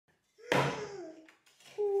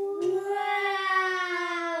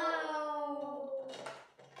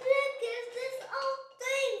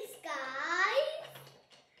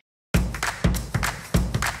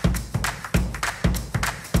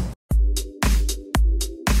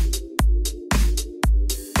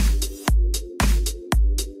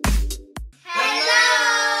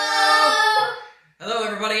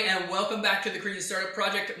back to the Korean Startup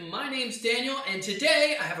Project. My name's Daniel, and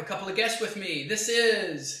today I have a couple of guests with me. This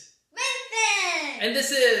is Vincent! And this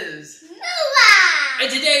is Noah!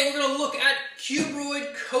 And today we're going to look at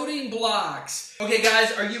Cubroid Coding Blocks. Okay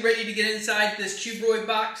guys, are you ready to get inside this Cubroid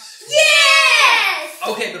box? Yes!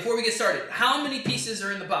 Okay, before we get started, how many pieces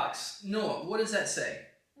are in the box? Noah, what does that say?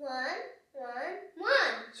 1, 1, 1.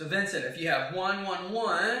 So Vincent, if you have 1, 1,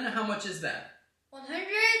 1, how much is that?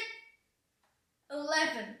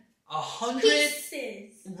 111 100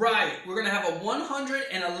 pieces. Right, we're going to have a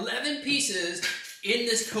 111 pieces in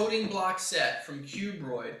this coding block set from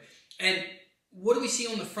Cubroid. And what do we see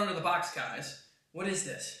on the front of the box, guys? What is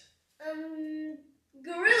this? Gorilla.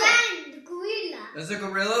 Gorilla. There's a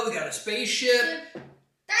gorilla, we got a spaceship,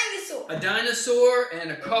 Dinosaur. a dinosaur,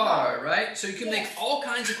 and a car, right? So you can make all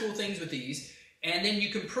kinds of cool things with these. And then you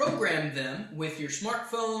can program them with your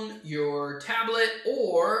smartphone, your tablet,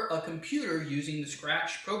 or a computer using the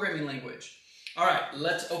Scratch programming language. All right,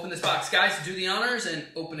 let's open this box. Guys, do the honors and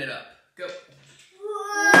open it up. Go.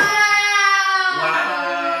 Wow!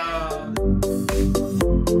 Wow!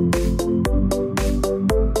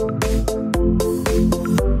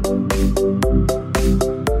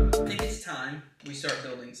 I think it's time we start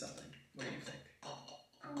building something. What do you think?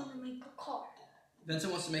 I want to make a car.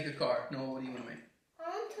 Vincent wants to make a car. Noah, what do you want to make? I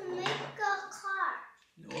want to make a car.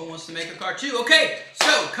 Noah wants to make a car too. Okay,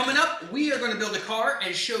 so coming up, we are going to build a car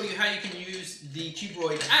and show you how you can use the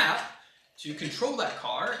Cubroid app to control that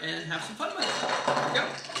car and have some fun with it. Here we go.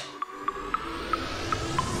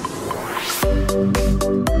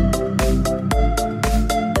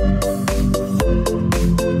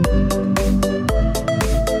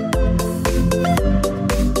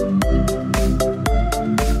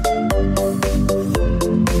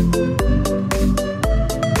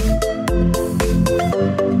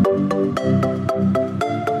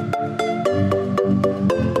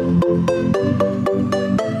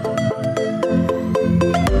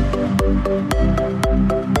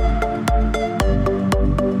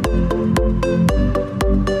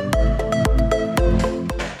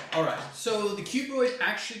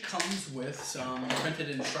 Actually comes with some printed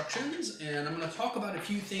instructions, and I'm going to talk about a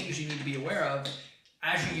few things you need to be aware of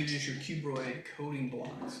as you use your Cubroid coding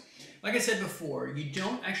blocks. Like I said before, you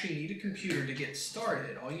don't actually need a computer to get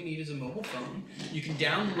started. All you need is a mobile phone. You can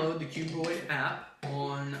download the Cubroid app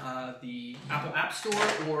on the Apple App Store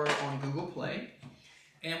or on Google Play.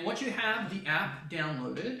 And once you have the app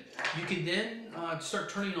downloaded, you can then start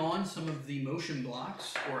turning on some of the motion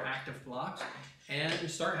blocks or active blocks and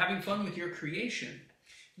start having fun with your creation.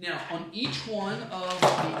 Now, on each one of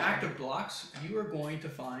the active blocks, you are going to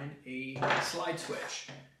find a slide switch.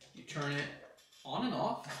 You turn it on and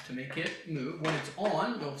off to make it move. When it's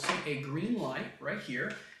on, you'll see a green light right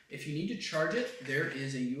here. If you need to charge it, there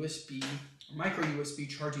is a micro USB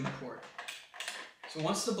charging port. So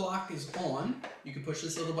once the block is on, you can push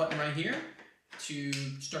this little button right here to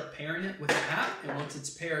start pairing it with the app. And once it's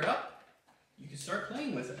paired up, you can start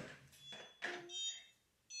playing with it.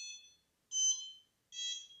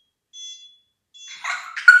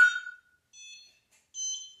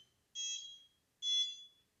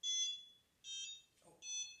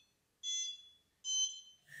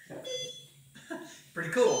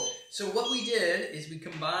 Pretty cool. So what we did is we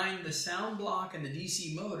combined the sound block and the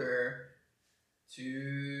DC motor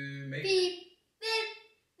to make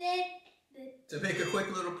a quick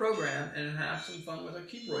little program and have some fun with our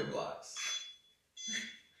Cubroid blocks.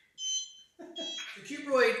 The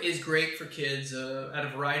Cubroid is great for kids at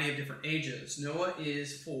a variety of different ages. Noah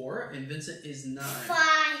is 4 and Vincent is 9. 5.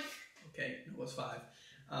 Okay, Noah's 5.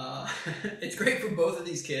 It's great for both of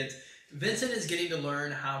these kids. Vincent is getting to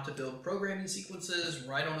learn how to build programming sequences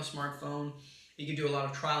right on a smartphone. He can do a lot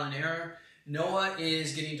of trial and error. Noah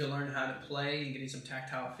is getting to learn how to play and getting some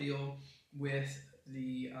tactile feel with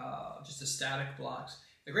the just the static blocks.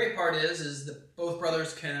 The great part is that both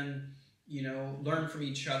brothers can, learn from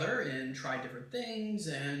each other and try different things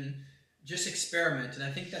and just experiment. And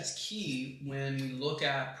I think that's key when we look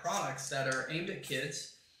at products that are aimed at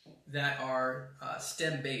kids that are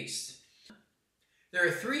STEM-based. There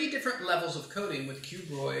are 3 different levels of coding with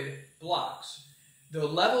Cubroid blocks. The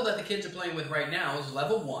level that the kids are playing with right now is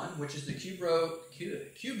level 1, which is the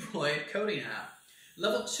Cubroid coding app.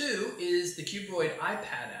 Level 2 is the Cubroid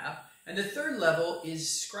iPad app, and the 3rd level is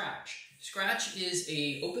Scratch. Scratch is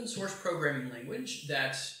an open source programming language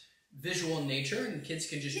that's visual in nature, and kids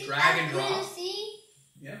can just drag and drop.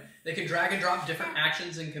 Yeah, they can drag and drop different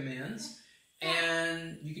actions and commands,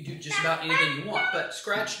 and you can do just about anything you want. But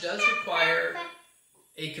Scratch does require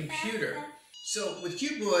a computer. So with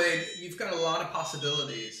Cubroid, you've got a lot of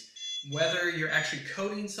possibilities. Whether you're actually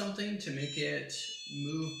coding something to make it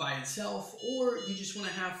move by itself, or you just want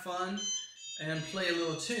to have fun and play a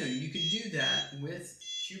little tune, you can do that with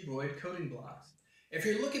Cubroid Coding Blocks. If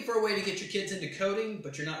you're looking for a way to get your kids into coding,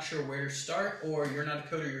 but you're not sure where to start, or you're not a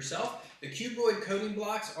coder yourself, the Cubroid Coding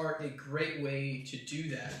Blocks are a great way to do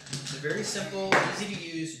that. They're very simple, easy to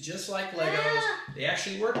use, just like Legos. They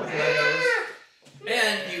actually work with Legos,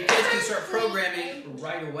 and your kids can start programming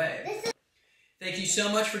right away. Thank you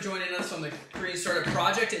so much for joining us on the Korean Startup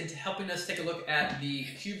Project and helping us take a look at the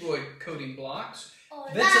Cubroid Coding Blocks.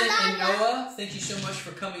 Vincent and Noah, thank you so much for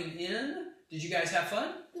coming in. Did you guys have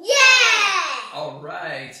fun? Yeah! All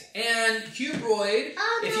right. And Cubroid,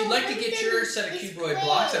 if you'd like to get your set of Cubroid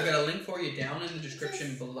blocks, I've got a link for you down in the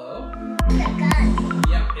description below. It's a gun.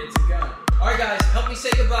 Yep, it's a gun. All right, guys, help me say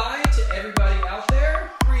goodbye to everybody out there.